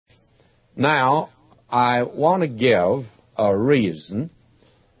Now, I want to give a reason.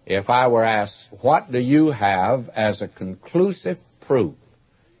 If I were asked, what do you have as a conclusive proof?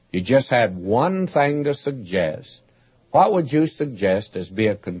 You just had one thing to suggest. What would you suggest as be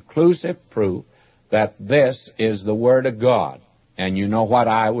a conclusive proof that this is the Word of God? And you know what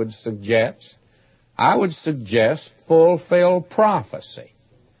I would suggest? I would suggest fulfilled prophecy.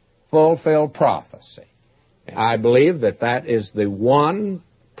 Fulfilled prophecy. I believe that that is the one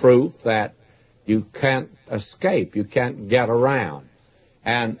proof that you can't escape, you can't get around.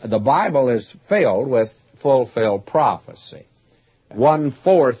 And the Bible is filled with fulfilled prophecy.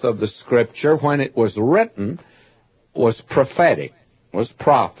 1/4 of the Scripture, when it was written, was prophetic, was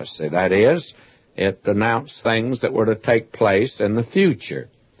prophecy. That is, it announced things that were to take place in the future.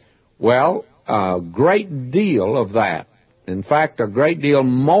 Well, a great deal of that, in fact, a great deal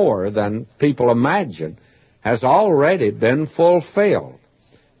more than people imagine, has already been fulfilled.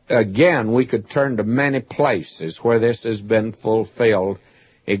 Again, we could turn to many places where this has been fulfilled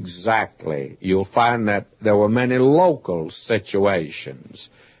exactly. You'll find that there were many local situations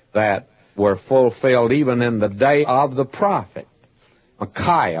that were fulfilled even in the day of the prophet.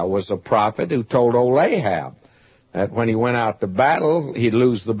 Micaiah was a prophet who told old Ahab that when he went out to battle, he'd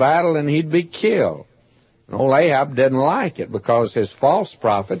lose the battle and he'd be killed. And old Ahab didn't like it because his false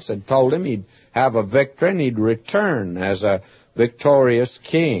prophets had told him he'd have a victory and he'd return as a victorious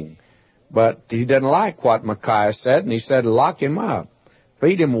king. But he didn't like what Micaiah said, and he said, lock him up.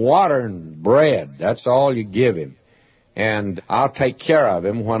 Feed him water and bread. That's all you give him. And I'll take care of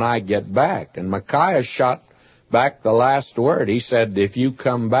him when I get back. And Micaiah shot back the last word. He said, if you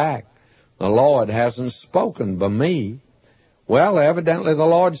come back, the Lord hasn't spoken by me. Well, evidently the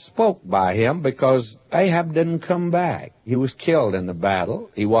Lord spoke by him because Ahab didn't come back. He was killed in the battle.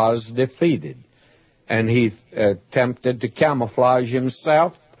 He was defeated. And he attempted to camouflage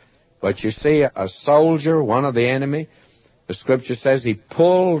himself. But you see, a soldier, one of the enemy, the Scripture says he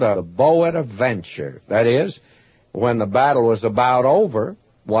pulled a bow at a venture. That is, when the battle was about over,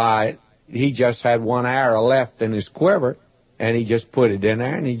 why, he just had one arrow left in his quiver, and he just put it in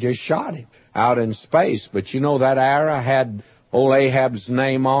there, and he just shot him out in space. But you know, that arrow had old Ahab's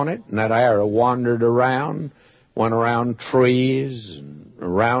name on it, and that arrow wandered around, went around trees, and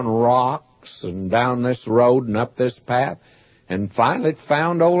around rocks, and down this road, and up this path, and finally it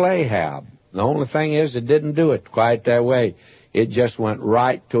found old Ahab. The only thing is, it didn't do it quite that way. It just went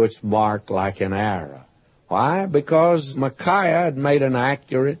right to its mark like an arrow. Why? Because Micaiah had made an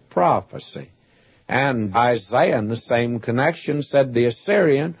accurate prophecy. And Isaiah, in the same connection, said the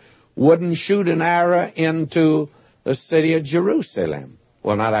Assyrian wouldn't shoot an arrow into the city of Jerusalem.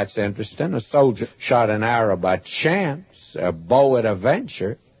 Well, now that's interesting. A soldier shot an arrow by chance, a bow at a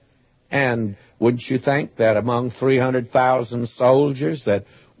venture. And wouldn't you think that among 300,000 soldiers that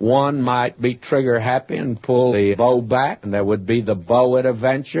one might be trigger happy and pull the bow back, and there would be the bow at a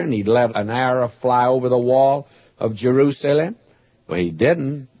venture, and he'd let an arrow fly over the wall of Jerusalem? Well, he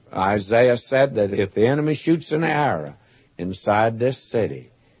didn't. Isaiah said that if the enemy shoots an arrow inside this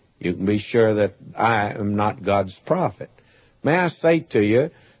city, you can be sure that I am not God's prophet. May I say to you,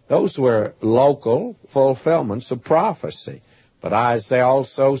 those were local fulfillments of prophecy. But Isaiah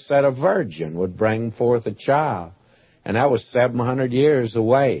also said a virgin would bring forth a child. And that was 700 years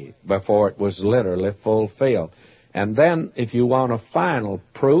away before it was literally fulfilled. And then, if you want a final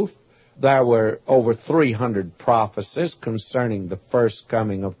proof, there were over 300 prophecies concerning the first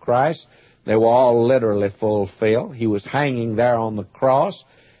coming of Christ. They were all literally fulfilled. He was hanging there on the cross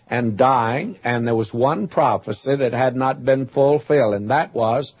and dying, and there was one prophecy that had not been fulfilled, and that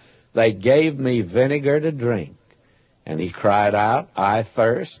was, they gave me vinegar to drink. And he cried out, I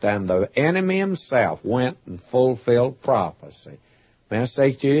thirst, and the enemy himself went and fulfilled prophecy. May I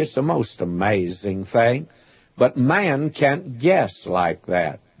say to you, it's the most amazing thing. But man can't guess like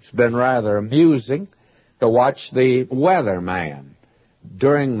that. It's been rather amusing to watch the weatherman.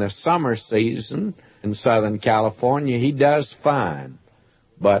 During the summer season in Southern California, he does fine.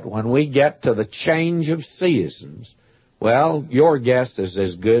 But when we get to the change of seasons, well, your guess is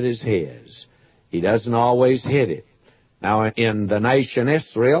as good as his. He doesn't always hit it. Now, in the nation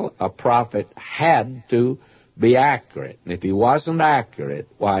Israel, a prophet had to be accurate. And if he wasn't accurate,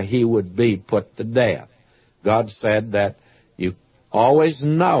 why, he would be put to death. God said that you always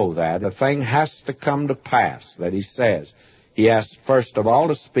know that a thing has to come to pass that he says. He has, first of all,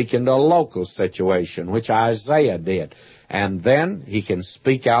 to speak into a local situation, which Isaiah did. And then he can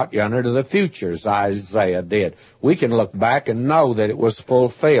speak out yonder to the future, as Isaiah did. We can look back and know that it was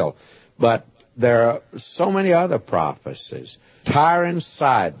fulfilled. But there are so many other prophecies. Tyre and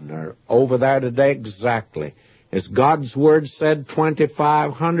Sidon are over there today exactly as God's Word said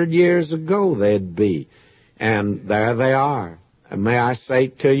 2,500 years ago they'd be. And there they are. And may I say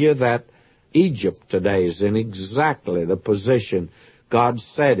to you that Egypt today is in exactly the position God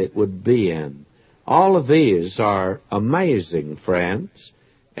said it would be in. All of these are amazing, friends,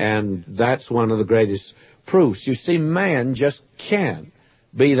 and that's one of the greatest proofs. You see, man just can't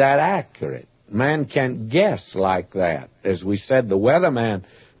be that accurate. Man can't guess like that. As we said, the weatherman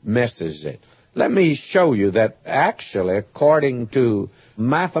misses it. Let me show you that actually, according to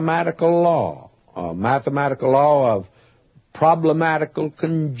mathematical law of problematical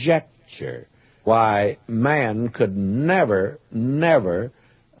conjecture, why man could never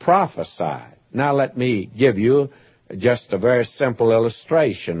prophesy. Now let me give you just a very simple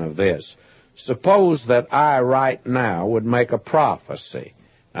illustration of this. Suppose that I right now would make a prophecy.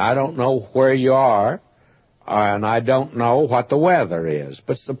 I don't know where you are, and I don't know what the weather is,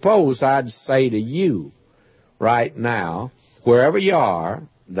 but suppose I'd say to you right now, wherever you are,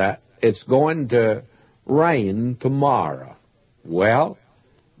 that it's going to rain tomorrow. Well,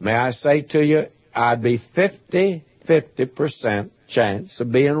 may I say to you, I'd be 50% chance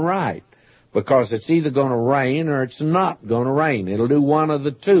of being right, because it's either going to rain or it's not going to rain. It'll do one of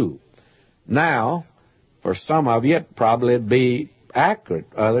the two. Now, for some of you, it'd be accurate.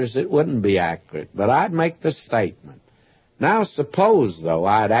 Others, it wouldn't be accurate. But I'd make the statement. Now, suppose, though,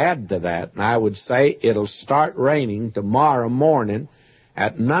 I'd add to that, and I would say it'll start raining tomorrow morning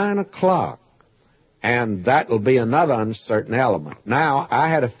at 9 o'clock. And that'll be another uncertain element. Now, I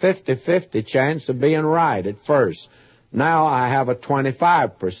had a 50-50 chance of being right at first. Now I have a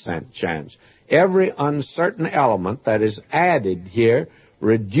 25% chance. Every uncertain element that is added here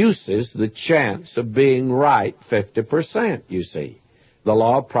reduces the chance of being right 50%, you see. The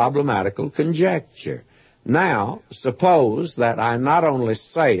law of problematical conjecture. Now, suppose that I not only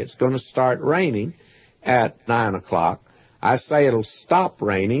say it's going to start raining at 9 o'clock, I say it'll stop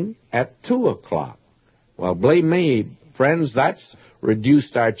raining at 2 o'clock. Well, believe me, friends, that's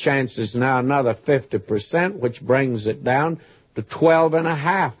reduced our chances now another 50%, which brings it down to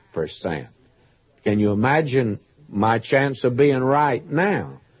 12.5%. Can you imagine my chance of being right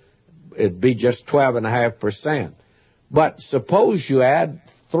now? It'd be just 12.5%. But suppose you add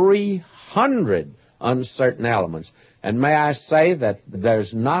 300 uncertain elements, and may I say that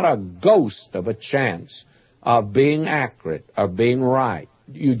there's not a ghost of a chance of being accurate or being right.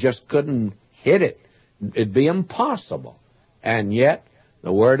 You just couldn't hit it. It'd be impossible. And yet,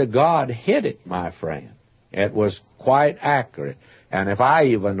 the Word of God hit it, my friend. It was quite accurate. And if I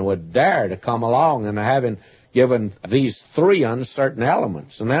even would dare to come along and having given these 3 uncertain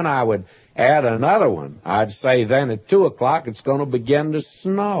elements, and then I would add another one, I'd say then at 2 o'clock it's going to begin to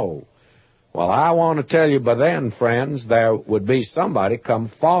snow. Well, I want to tell you by then, friends, there would be somebody come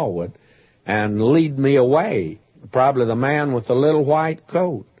forward and lead me away, probably the man with the little white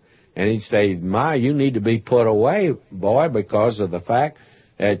coat. And he'd say, "My, you need to be put away, boy, because of the fact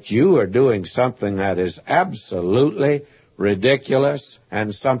that you are doing something that is absolutely ridiculous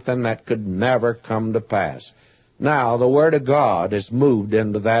and something that could never come to pass." Now, the Word of God has moved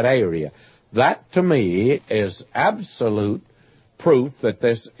into that area. That, to me, is absolute proof that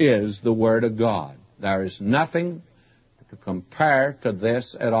this is the Word of God. There is nothing to compare to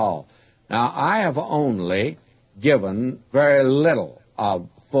this at all. Now, I have only given very little of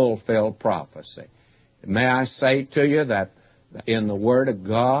fulfilled prophecy. May I say to you that in the Word of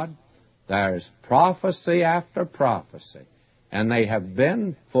God, there is prophecy after prophecy, and they have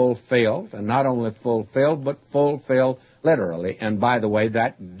been fulfilled, and not only fulfilled, but fulfilled literally. And by the way,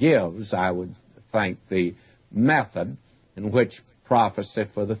 that gives, I would think, the method in which prophecy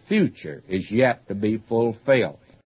for the future is yet to be fulfilled.